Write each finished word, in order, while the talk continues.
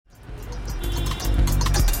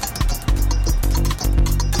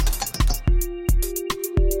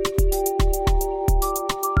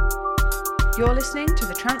You're listening to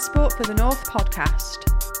the Transport for the North podcast.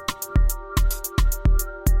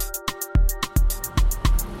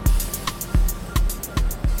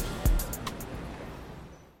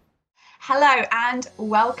 Hello and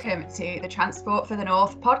welcome to the Transport for the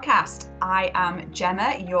North podcast. I am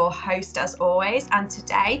Gemma, your host as always, and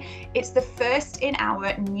today it's the first in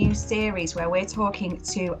our new series where we're talking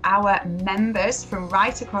to our members from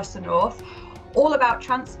right across the North, all about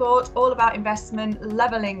transport, all about investment,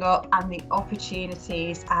 levelling up and the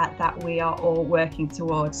opportunities that we are all working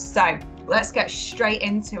towards. So let's get straight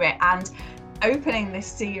into it. And opening this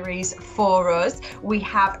series for us, we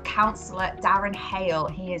have Cllr Daren Hale.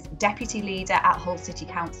 He is Deputy Leader at Hull City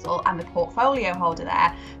Council and the portfolio holder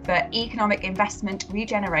there for Economic Investment,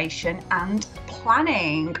 Regeneration and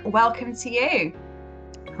Planning. Welcome to you.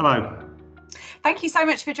 Hello. Thank you so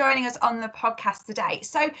much for joining us on the podcast today.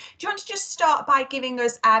 So do you want to just start by giving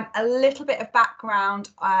us a little bit of background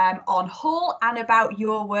on Hull and about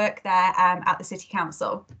your work there at the City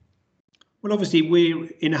Council? Well, obviously, we're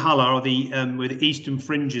in Hull are we're the eastern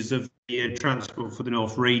fringes of the Transport for the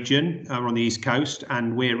North region. We're on the east coast,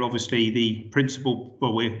 and we're obviously the principal.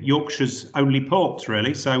 Well, we're Yorkshire's only port,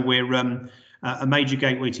 really. So we're a major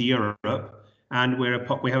gateway to Europe, and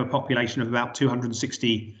we have a population of about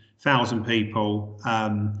 260,000 people,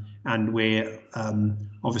 and we're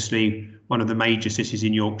obviously one of the major cities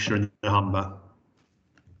in Yorkshire and the Humber.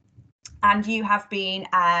 And you have been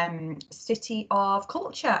City of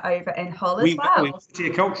Culture over in Hull as well. We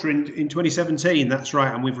City of Culture in 2017, that's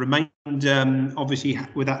right. And we've remained obviously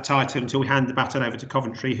with that title until we hand the baton over to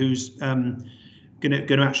Coventry, who's going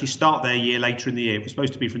to actually start their year later in the year. It was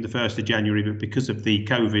supposed to be from the 1st of January, but because of the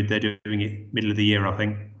COVID, they're doing it middle of the year, I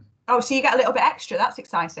think. Oh, so you get a little bit extra. That's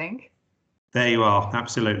exciting. There you are.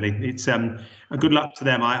 Absolutely. It's a good luck to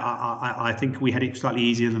them. I think we had it slightly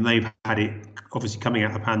easier than they've had it, obviously coming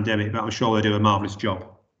out of the pandemic, but I'm sure they do a marvellous job.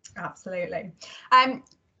 Absolutely.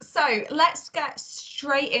 So let's get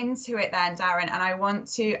straight into it then, Darren. And I want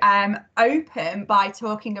to open by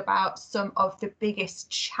talking about some of the biggest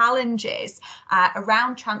challenges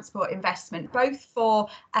around transport investment, both for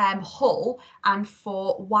Hull and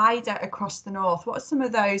for wider across the North. What are some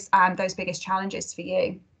of those biggest challenges for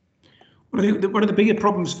you? Well, I think one of the bigger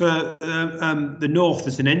problems for the North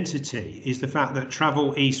as an entity is the fact that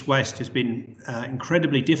travel east-west has been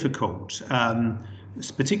incredibly difficult,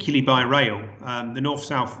 particularly by rail. The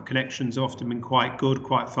north-south connections have often been quite good,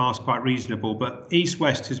 quite fast, quite reasonable, but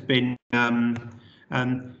east-west has been,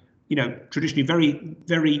 traditionally very,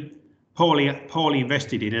 very poorly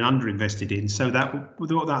invested in and underinvested in. So that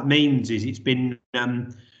what that means is it's been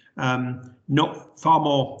not far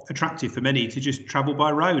more attractive for many to just travel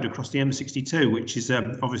by road across the M62, which is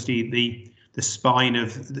obviously the spine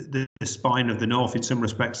of the spine of the North in some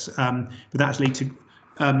respects, but that's led to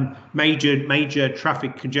major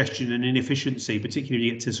traffic congestion and inefficiency, particularly when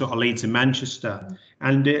you get to sort of Leeds and Manchester.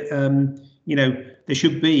 And there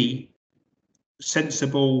should be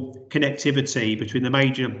sensible connectivity between the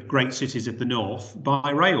major great cities of the North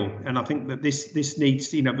by rail, and I think that this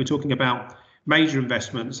needs, we're talking about major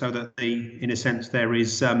investment so that in a sense there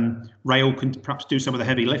is rail can perhaps do some of the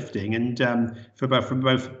heavy lifting, and from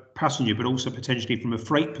both passenger but also potentially from a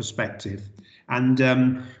freight perspective, and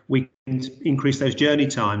we can increase those journey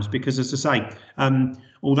times, because as I say,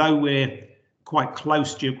 although we're quite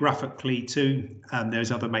close geographically to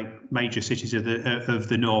those other major cities of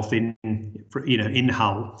the North in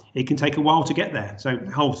Hull, it can take a while to get there. So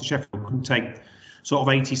Hull to Sheffield can take sort of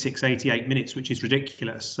 88 minutes, which is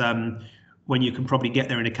ridiculous, when you can probably get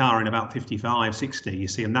there in a car in about 55, 60, you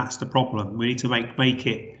see, and that's the problem. We need to make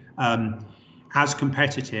it as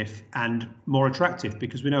competitive and more attractive,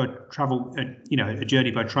 because we know a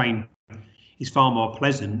journey by train is far more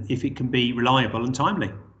pleasant if it can be reliable and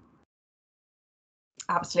timely.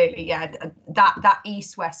 Absolutely, yeah. That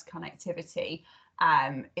east-west connectivity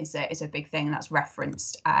is a big thing that's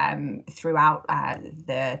referenced throughout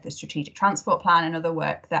the strategic transport plan and other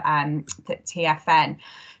work that TFN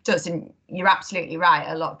does. And you're absolutely right.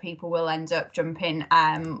 A lot of people will end up jumping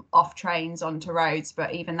off trains onto roads,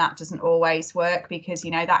 but even that doesn't always work, because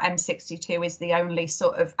that M62 is the only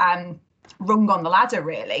sort of rung on the ladder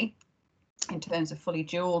really in terms of fully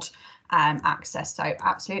dualled access. So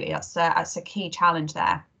absolutely, that's a key challenge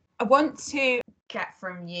there. I want to get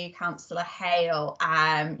from you, Cllr Hale,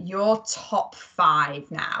 your top 5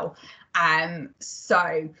 now.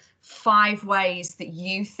 So 5 ways that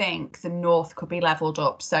you think the North could be levelled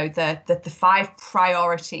up. So the 5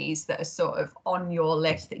 priorities that are sort of on your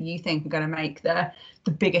list that you think are going to make the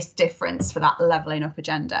biggest difference for that levelling up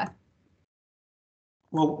agenda.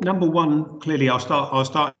 Well, number one, clearly, I'll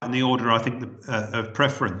start in the order I think of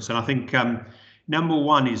preference, and I think number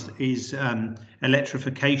one is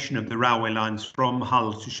electrification of the railway lines from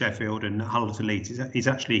Hull to Sheffield and Hull to Leeds. Is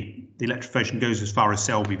actually, the electrification goes as far as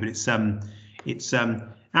Selby, but it's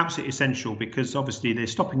absolutely essential, because obviously they're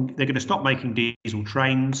going to stop making diesel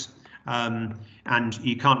trains, and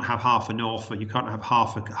you can't have half a north, or you can't have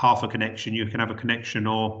half a connection. You can have a connection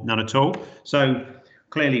or none at all. So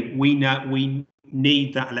clearly we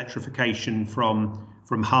need that electrification from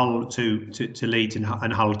Hull to Leeds and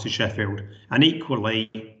Hull to Sheffield, and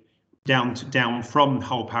equally down from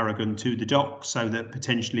Hull Paragon to the dock, so that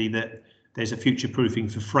potentially that there's a future proofing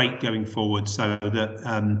for freight going forward, so that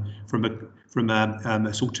from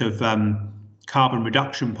a sort of carbon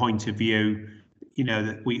reduction point of view,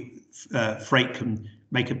 that freight can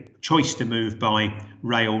make a choice to move by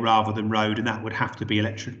rail rather than road, and that would have to be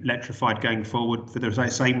electrified going forward. For the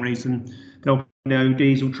same reason, there'll be no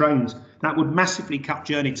diesel trains. That would massively cut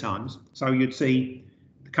journey times. So you'd see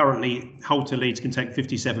currently Hull to Leeds can take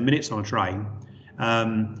 57 minutes on a train,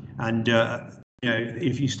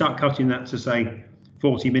 if you start cutting that to say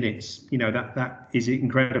 40 minutes, that is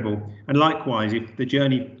incredible. And likewise, if the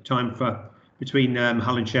journey time between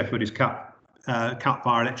Hull and Sheffield is cut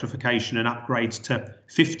via electrification and upgrades to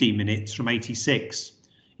 50 minutes from 86,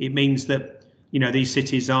 it means that these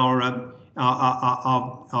cities are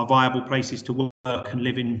viable places to work and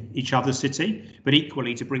live in each other's city, but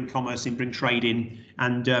equally to bring commerce in, bring trade in,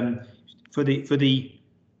 and for the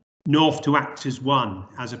north to act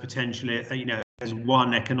as a potential, as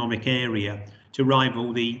one economic area to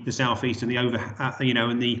rival the southeast and the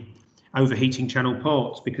overheating channel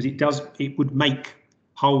ports, because it would make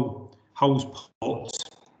Hull's ports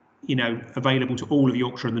available to all of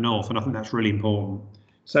Yorkshire and the north, and I think that's really important.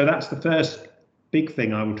 So that's the first big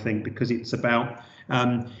thing, I would think, because it's about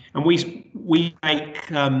and we make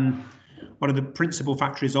one of the principal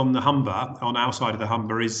factories on the Humber, on our side of the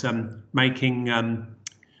Humber, is making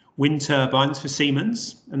wind turbines for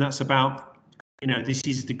Siemens, and that's about this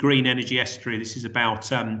is the green energy estuary. This is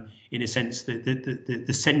about in a sense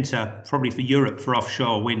the centre probably for Europe for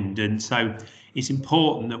offshore wind, and so it's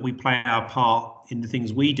important that we play our part in the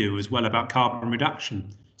things we do as well about carbon reduction.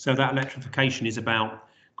 So that electrification is about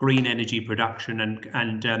green energy production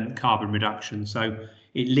and carbon reduction. So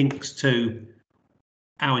it links to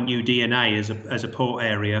our new DNA as a port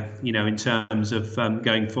area, in terms of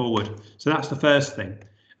going forward. So that's the first thing.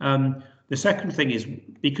 The second thing is,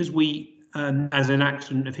 because we, as an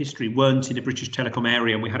accident of history, weren't in the British Telecom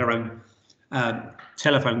area, and we had our own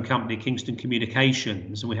telephone company, Kingston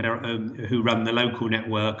Communications, and we had our own, who run the local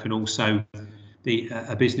network and also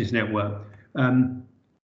a business network.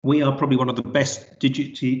 We are probably one of the best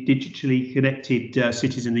digitally connected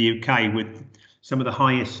cities in the UK, with some of the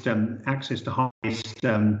highest access to highest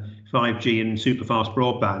 5G and super fast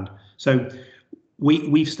broadband. So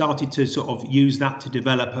we've started to sort of use that to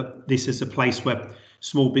develop this as a place where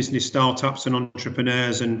small business startups and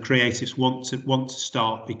entrepreneurs and creatives want to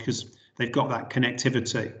start, because they've got that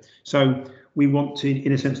connectivity. So we want to,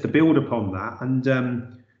 in a sense, to build upon that. And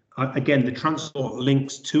again, the transport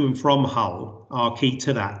links to and from Hull are key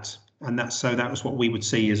to that. And that was what we would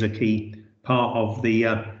see as a key part of the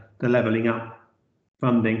levelling up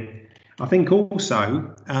funding. I think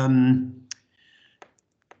also,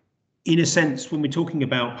 in a sense, when we're talking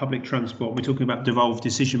about public transport, we're talking about devolved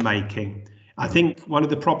decision making. I think one of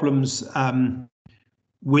the problems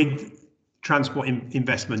with transport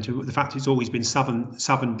investment, the fact it's always been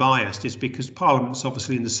southern biased, is because Parliament's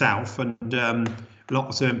obviously in the south, and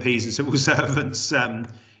lots of MPs and civil servants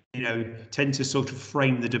tend to sort of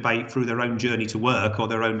frame the debate through their own journey to work or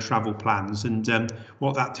their own travel plans, and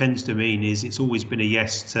what that tends to mean is it's always been a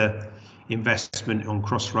yes to investment on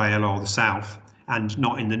Crossrail or the south, and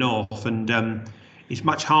not in the north. And it's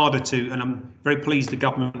much harder to, and I'm very pleased the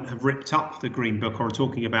government have ripped up the Green Book, or are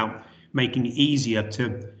talking about making it easier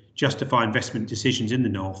to justify investment decisions in the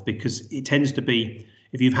north, because it tends to be,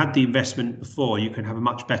 if you've had the investment before, you can have a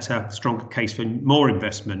much better, stronger case for more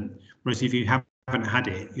investment. Whereas if you haven't had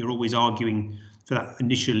it, you're always arguing for that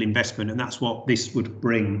initial investment, and that's what this would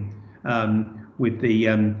bring with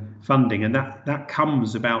the funding. And that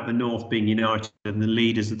comes about the north being united and the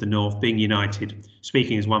leaders of the north being united,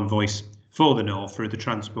 speaking as one voice for the north through the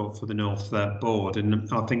Transport for the North board. And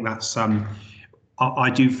I think that's I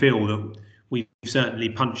do feel that we've certainly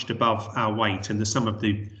punched above our weight, and the sum of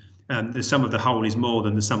the whole is more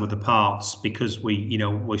than the sum of the parts, because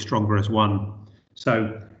we're stronger as one.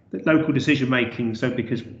 So the local decision making, so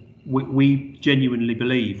because we genuinely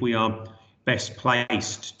believe we are best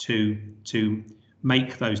placed to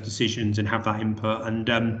make those decisions and have that input.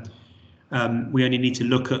 And we only need to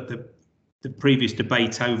look at the previous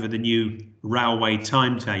debate over the new railway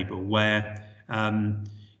timetable, where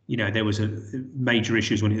there was a major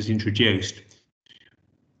issues when it was introduced.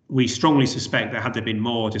 We strongly suspect that had there been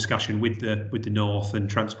more discussion with the North and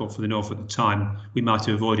Transport for the North at the time, we might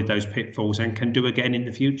have avoided those pitfalls and can do again in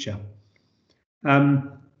the future.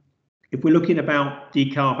 If we're looking about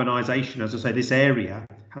decarbonisation, as I say, this area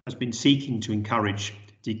has been seeking to encourage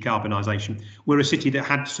decarbonisation. We're a city that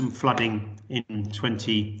had some flooding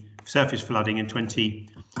surface flooding in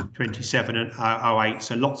 2027 and 08,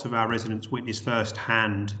 so lots of our residents witnessed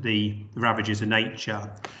firsthand the ravages of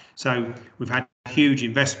nature. So we've had huge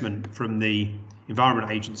investment from the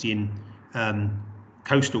Environment Agency in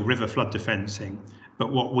coastal river flood defencing,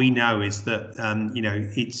 but what we know is that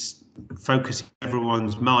it's focusing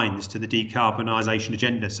everyone's minds to the decarbonisation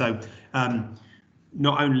agenda. So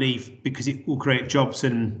not only because it will create jobs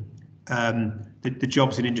and the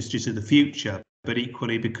jobs and industries of the future, but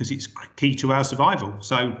equally because it's key to our survival.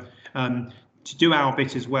 So to do our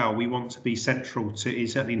bit as well, we want to be central to,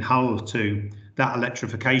 certainly in Hull, to that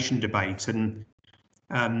electrification debate. And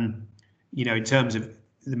in terms of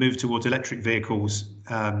the move towards electric vehicles,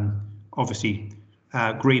 obviously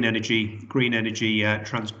green energy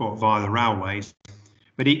transport via the railways,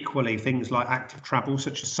 but equally things like active travel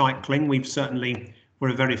such as cycling. We're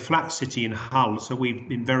a very flat city in Hull, so we've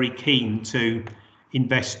been very keen to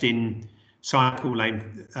invest in cycle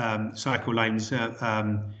lanes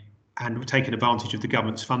and taken advantage of the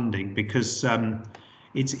government's funding, because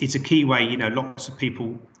it's a key way. Lots of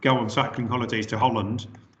people go on cycling holidays to Holland.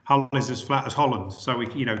 Hull is as flat as Holland, so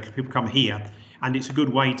people come here, and it's a good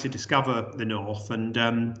way to discover the North.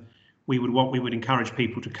 And we would encourage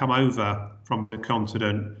people to come over from the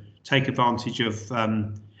continent, take advantage of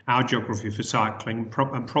our geography for cycling,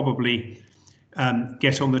 and probably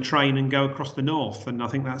get on the train and go across the North. And I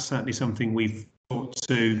think that's certainly something we've thought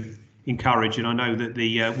to encourage. And I know that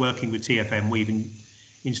working with TfN, we've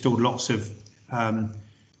installed lots of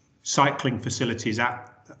cycling facilities at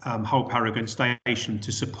Hull Paragon Station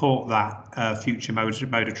to support that future mode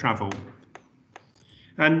of travel.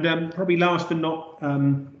 And probably last and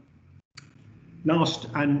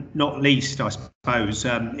not least, I suppose,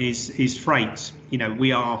 is freight.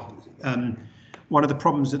 We are one of the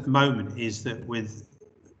problems at the moment is that with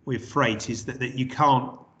freight is that you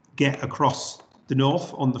can't get across the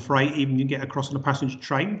North on the freight, even you get across on a passenger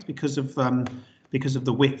train because of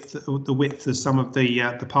the width of some of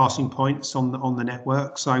the passing points on the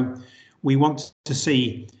network. So we want to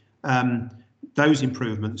see those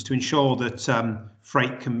improvements to ensure that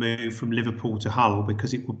freight can move from Liverpool to Hull,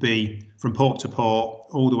 because it will be from port to port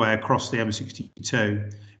all the way across the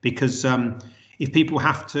M62. Because if people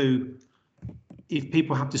have to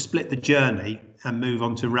split the journey and move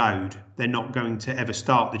onto road, they're not going to ever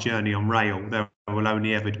start the journey on rail. They will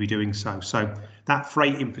only ever be doing so. So that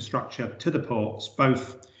freight infrastructure to the ports,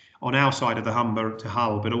 both on our side of the Humber to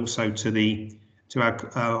Hull, but also on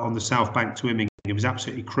the South Bank to Immingham, is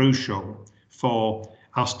absolutely crucial for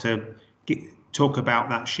us to talk about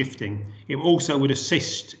that shifting. It also would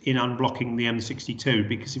assist in unblocking the M62,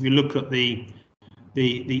 because if you look at the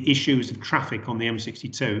issues of traffic on the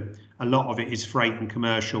M62, a lot of it is freight and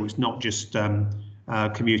commercial. It's not just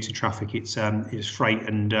commuter traffic. It's freight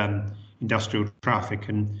and industrial traffic.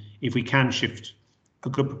 And if we can shift a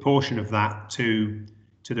good proportion of that to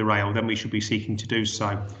the rail, then we should be seeking to do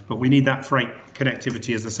so. But we need that freight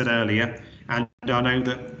connectivity, as I said earlier, and I know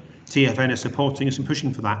that TfN are supporting us and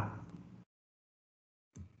pushing for that.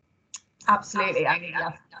 Absolutely. I mean,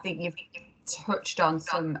 I think you've touched on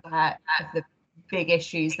some of the big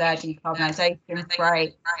issues there: decarbonisation,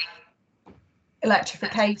 freight,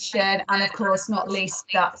 electrification, and of course, not least,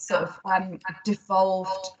 that sort of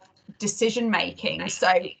devolved decision making.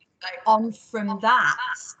 So on from that,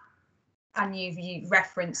 and you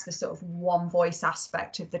referenced the sort of one voice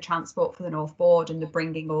aspect of the Transport for the North Board and the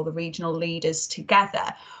bringing all the regional leaders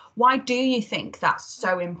together. Why do you think that's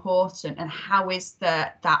so important, and how is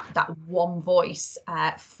that one voice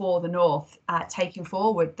for the North taking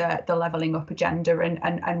forward the levelling up agenda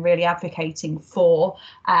and really advocating for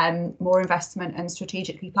more investment and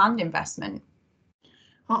strategically planned investment?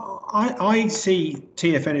 I see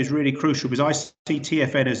TfN as really crucial, because I see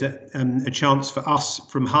TfN as a chance for us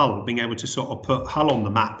from Hull being able to sort of put Hull on the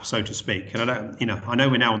map, so to speak. And I know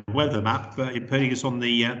we're now on the weather map, but putting us on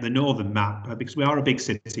the northern map, because we are a big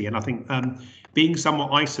city, and I think being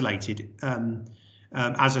somewhat isolated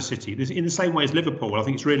as a city, in the same way as Liverpool, I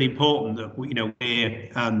think it's really important that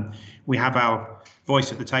we have our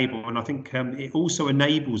voice at the table, and I think it also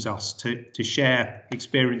enables us to share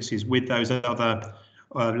experiences with those other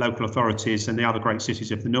local authorities and the other great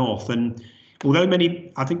cities of the north. And although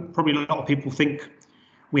I think probably a lot of people think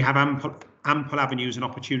we have ample avenues and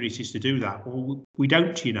opportunities to do that, well, we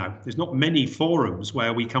don't. There's not many forums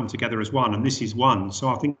where we come together as one, and this is one. So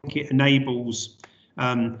I think it enables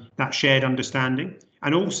that shared understanding,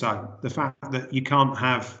 and also the fact that you can't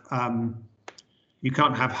have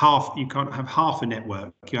half a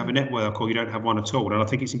network. You have a network, or you don't have one at all. And I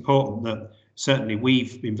think it's important that certainly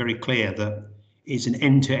we've been very clear that it's an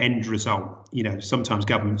end-to-end result. Sometimes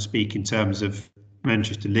governments speak in terms of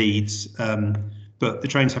Manchester Leeds, but the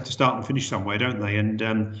trains have to start and finish somewhere, don't they? And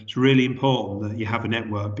it's really important that you have a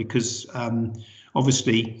network, because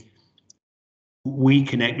obviously we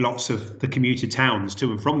connect lots of the commuter towns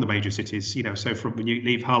to and from the major cities. So from when you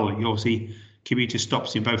leave Hull, you see commuter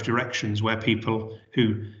stops in both directions where people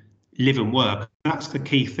who live and work. That's the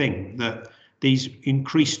key thing, that these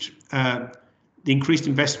increased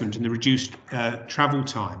investment and the reduced travel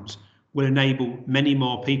times will enable many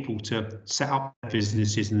more people to set up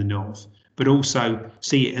businesses in the north, but also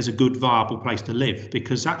see it as a good, viable place to live,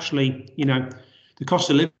 because actually, the cost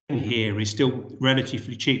of living here is still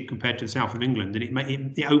relatively cheap compared to the south of England,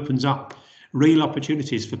 and it opens up real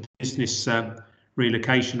opportunities for business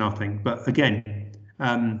relocation, I think. But again,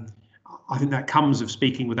 I think that comes of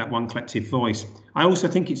speaking with that one collective voice. I also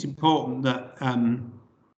think it's important that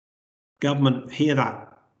government hear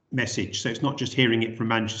that message. So it's not just hearing it from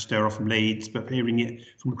Manchester or from Leeds, but hearing it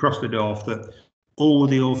from across the north, that all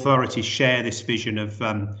the authorities share this vision of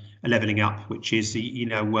a levelling up, which is,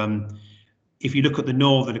 if you look at the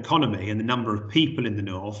northern economy and the number of people in the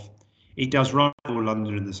north, it does rival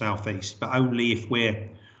London and the southeast, but only if we're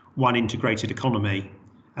one integrated economy.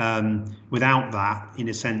 Without that, in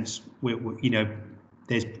a sense,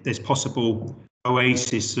 there's possible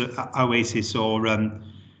oasis or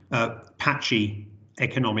patchy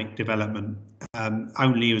economic development.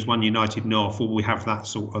 Only as one united north will we have that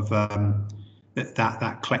sort of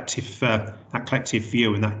that collective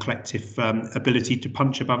view and that collective ability to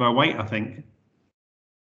punch above our weight, I think.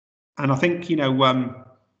 And I think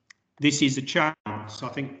this is a chance. I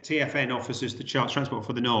think TfN offers us the chance. Transport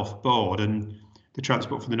for the North board and the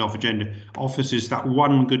Transport for the North agenda offers us that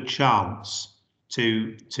one good chance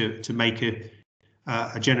to make a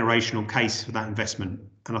generational case for that investment.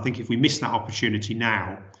 And I think if we miss that opportunity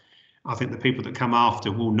now, I think the people that come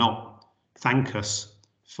after will not thank us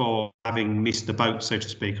for having missed the boat, so to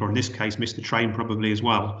speak, or in this case, missed the train probably as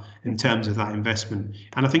well, in terms of that investment.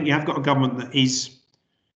 And I think you have got a government that is,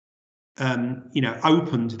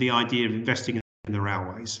 open to the idea of investing in the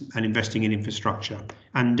railways and investing in infrastructure.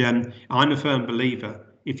 And I'm a firm believer,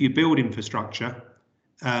 if you build infrastructure,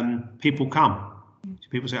 people come. So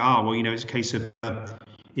people say, it's a case of,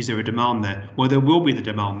 is there a demand there? Well, there will be the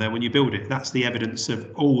demand there when you build it. That's the evidence of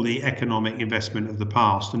all the economic investment of the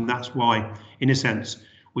past. And that's why, in a sense,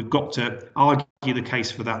 we've got to argue the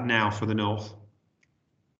case for that now for the North.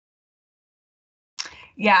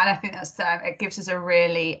 Yeah, and I think that's it gives us a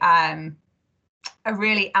really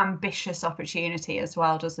ambitious opportunity as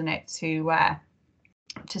well, doesn't it, to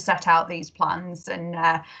set out these plans and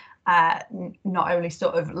not only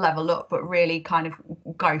sort of level up, but really kind of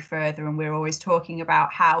go further. And we're always talking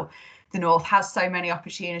about how the North has so many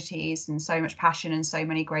opportunities and so much passion and so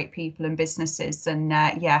many great people and businesses, and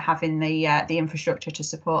having the infrastructure to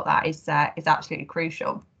support that is absolutely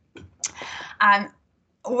crucial.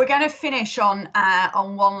 We're going to finish on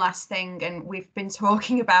one last thing, and we've been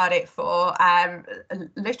talking about it for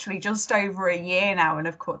literally just over a year now. And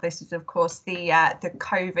of course, this is the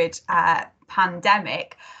COVID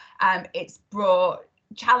pandemic. It's brought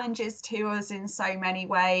challenges to us in so many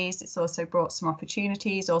ways. It's also brought some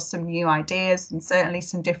opportunities or some new ideas, and certainly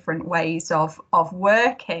some different ways of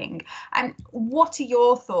working. And what are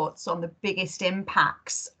your thoughts on the biggest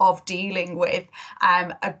impacts of dealing with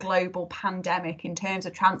a global pandemic in terms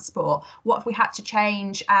of transport? What have we had to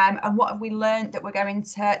change, and what have we learned that we're going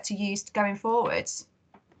to use going forwards?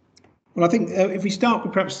 Well, I think if we start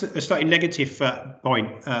with perhaps a slightly negative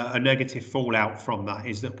point, a negative fallout from that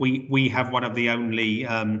is that we have one of the only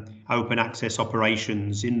open access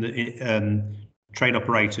operations in the train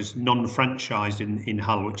operators non-franchised in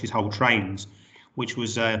Hull, which is Hull Trains, which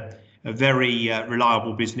was a very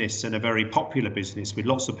reliable business and a very popular business with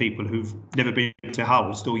lots of people who've never been to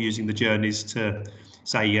Hull still using the journeys to,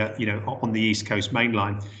 say, on the East Coast Main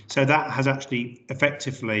Line. So that has actually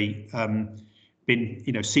effectively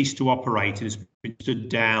been ceased to operate and has been stood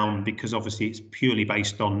down because obviously it's purely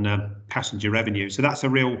based on passenger revenue. So that's a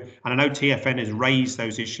real, and I know TfN has raised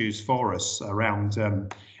those issues for us around,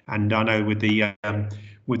 and I know with the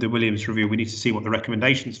Williams review we need to see what the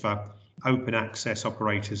recommendations for open access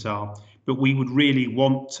operators are. but we would really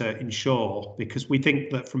want to ensure, because we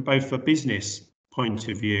think that from both a business point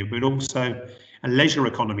of view, but also a leisure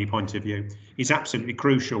economy point of view, it's absolutely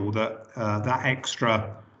crucial that that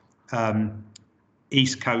extra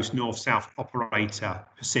East Coast North-South operator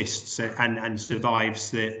persists and survives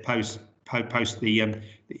the post the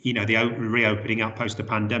the reopening up post the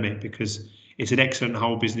pandemic, because it's an excellent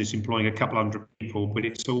whole business employing a couple hundred people, but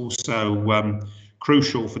it's also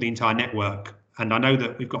crucial for the entire network. And I know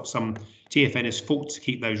that we've got some TfN has fought to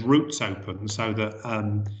keep those routes open so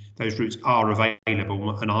that those routes are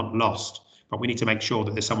available and aren't lost. But we need to make sure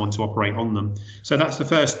that there's someone to operate on them. So that's the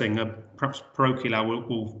first thing. Perhaps parochial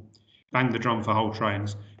will bang the drum for whole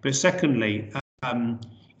trains. But secondly,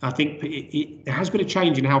 I think there has been a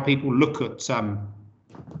change in how people look at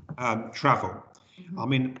travel. I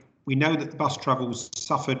mean, we know that the bus travel's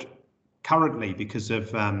suffered currently because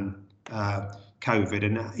of COVID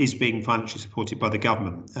and is being financially supported by the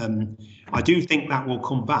government. I do think that will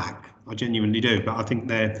come back. I genuinely do, but I think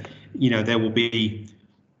there will be.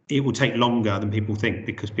 It will take longer than people think,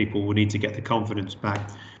 because people will need to get the confidence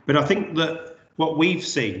back. But I think that what we've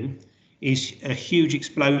seen is a huge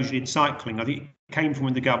explosion in cycling. I think it came from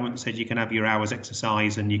when the government said you can have your hours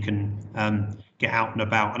exercise and you can get out and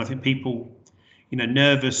about. And I think people,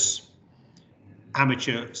 nervous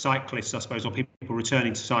amateur cyclists, I suppose, or people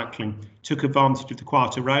returning to cycling, took advantage of the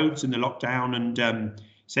quieter roads and the lockdown and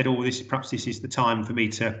said, oh, perhaps this is the time for me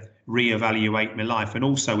to reevaluate my life. And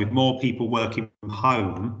also, with more people working from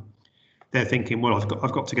home, they're thinking, well,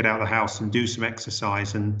 I've got to get out of the house and do some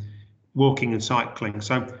exercise, and walking and cycling.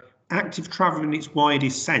 So active travel in its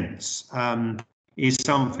widest sense is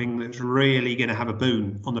something that's really going to have a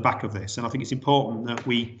boon on the back of this. And I think it's important that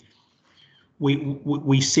we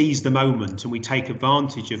seize the moment and we take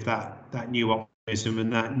advantage of that new optimism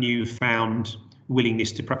and that newfound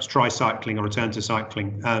willingness to perhaps try cycling or return to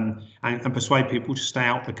cycling, and persuade people to stay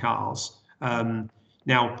out the cars.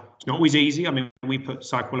 Now, it's not always easy. I mean, we put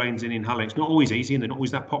cycle lanes in Hull. It's not always easy, and they're not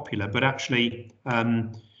always that popular, but actually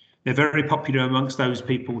they're very popular amongst those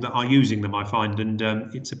people that are using them, I find, and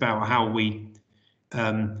it's about how we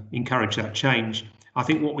encourage that change. I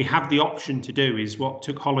think what we have the option to do is what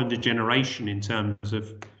took Holland a generation in terms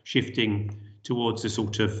of shifting towards a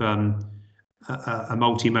sort of a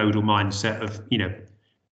multimodal mindset of,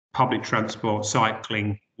 public transport,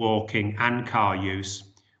 cycling, walking and car use.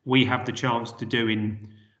 We have the chance to do in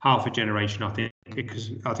half a generation, I think,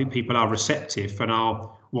 because I think people are receptive and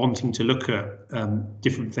are wanting to look at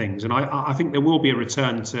different things. And I think there will be a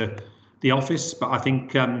return to the office, but I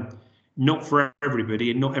think not for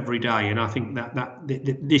everybody and not every day. And I think that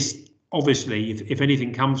this, obviously, if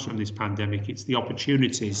anything comes from this pandemic, it's the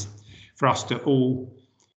opportunities for us to all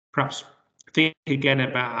perhaps think again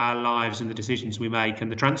about our lives and the decisions we make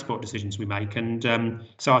and the transport decisions we make. And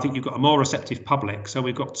so I think you've got a more receptive public. So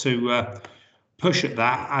we've got to push at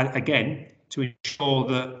that again to ensure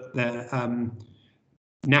that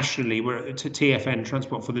nationally, we're to TfN,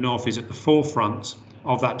 Transport for the North, is at the forefront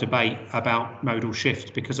of that debate about modal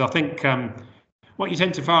shift, because I think what you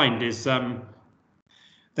tend to find is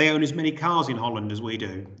they own as many cars in Holland as we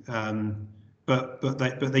do, but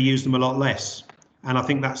they use them a lot less. And I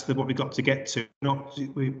think that's what we've got to get to.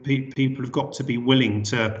 People have got to be willing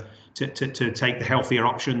to take the healthier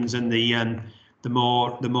options and the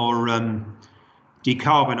more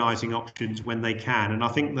decarbonising options when they can. And I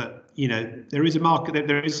think that there is a market,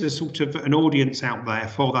 there is a sort of an audience out there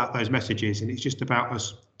for those messages, and it's just about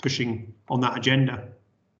us pushing on that agenda.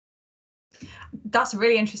 That's a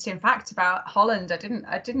really interesting fact about Holland. I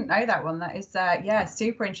didn't know that one. That is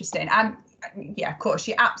super interesting. Yeah, of course,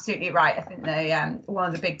 you're absolutely right. I think one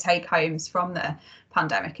of the big take homes from the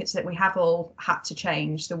pandemic is that we have all had to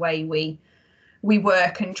change the way we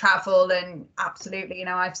work and travel. And absolutely,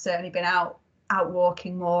 I've certainly been out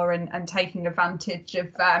walking more and taking advantage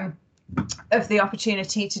of the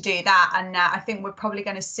opportunity to do that. And I think we're probably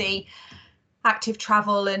going to see active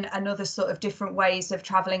travel and other sort of different ways of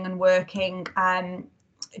travelling and working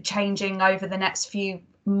changing over the next few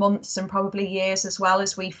months and probably years, as well,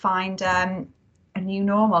 as we find a new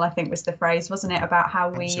normal, I think was the phrase, wasn't it, about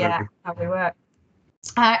how we work.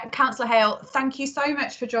 Councillor Hale, thank you so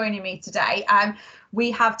much for joining me today.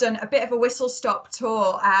 We have done a bit of a whistle-stop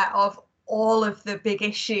tour of all of the big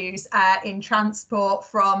issues in transport,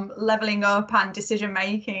 from levelling up and decision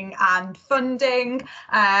making and funding,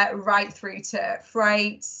 right through to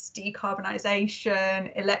freights,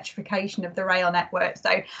 decarbonisation, electrification of the rail network.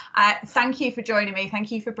 So thank you for joining me.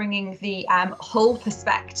 Thank you for bringing the Hull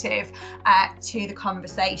perspective to the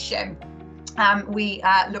conversation. We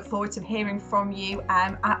look forward to hearing from you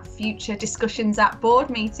at future discussions at board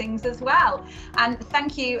meetings as well. And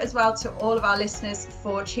thank you as well to all of our listeners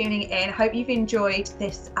for tuning in. Hope you've enjoyed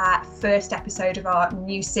this first episode of our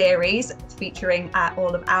new series featuring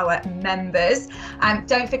all of our members.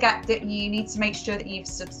 Don't forget that you need to make sure that you've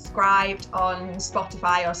subscribed on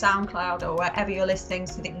Spotify or SoundCloud or wherever you're listening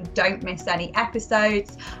so that you don't miss any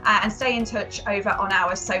episodes, and stay in touch over on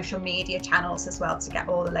our social media channels as well to get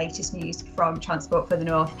all the latest news from Transport for the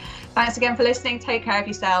North. Thanks again for listening. Take care of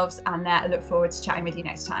yourselves, and I look forward to chatting with you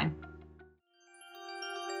next time.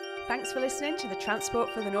 Thanks for listening to the Transport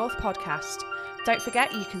for the North podcast. Don't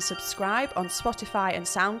forget you can subscribe on Spotify and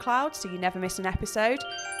SoundCloud so you never miss an episode.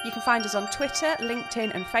 You can find us on Twitter,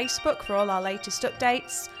 LinkedIn and Facebook for all our latest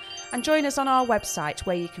updates. And join us on our website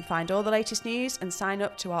where you can find all the latest news and sign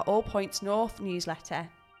up to our All Points North newsletter.